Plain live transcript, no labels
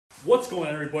What's going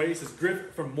on, everybody? This is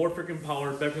Griff from More Freaking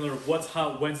Power, back with another What's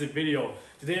Hot Wednesday video.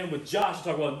 Today I'm with Josh to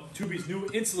talk about TOBE's new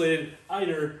insulated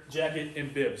Iter jacket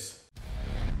and bibs.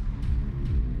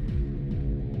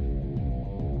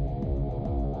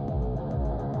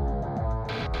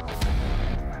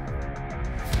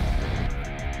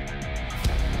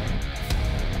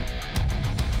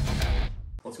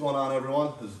 What's going on,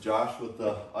 everyone? This is Josh with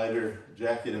the Iter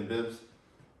jacket and bibs.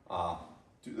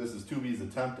 This is TOBE's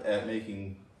attempt at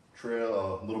making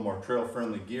a little more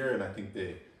trail-friendly gear, and I think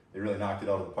they really knocked it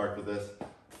out of the park with this.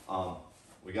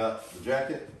 We got the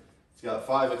jacket. It's got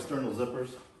 5 external zippers.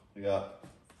 We got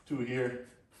 2 here,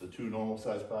 the 2 normal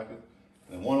size pockets,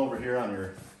 and then 1 over here on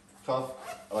your cuff.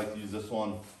 I like to use this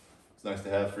one. It's nice to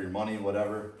have for your money,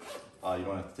 whatever. You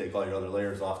don't have to take all your other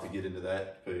layers off to get into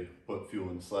that. You put fuel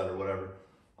in the sled or whatever.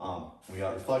 We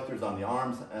got reflectors on the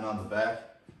arms and on the back.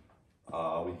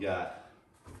 We got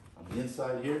on the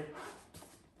inside here,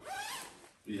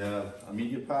 we have a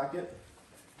media pocket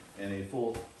and a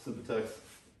full Sympatex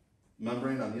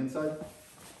membrane on the inside.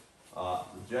 The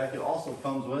jacket also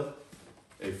comes with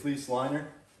a fleece liner.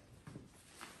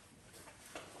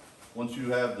 Once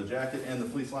you have the jacket and the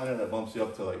fleece liner, that bumps you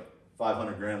up to like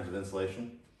 500 grams of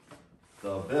insulation.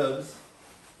 The bibs,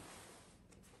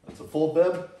 that's a full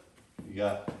bib. You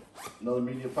got another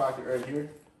media pocket right here.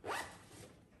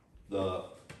 The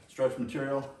stretch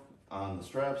material on the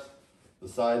straps. The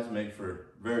sides make for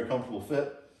very comfortable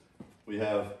fit. We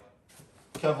have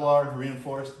Kevlar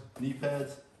reinforced knee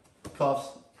pads,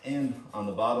 cuffs, and on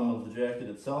the bottom of the jacket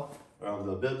itself, or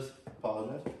the bibs,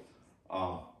 apologize.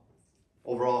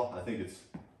 Overall, I think it's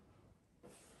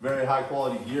very high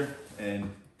quality gear and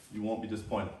you won't be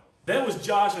disappointed. That was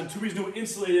Josh on TOBE's new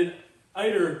insulated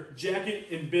Iter jacket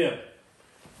and bib.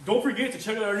 Don't forget to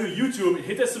check out our new YouTube and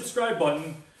hit that subscribe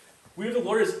button. We have the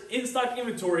largest in-stock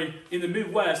inventory in the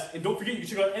Midwest, and don't forget you can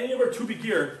check out any of our TOBE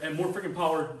gear at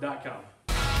MoreFreakinPower.com.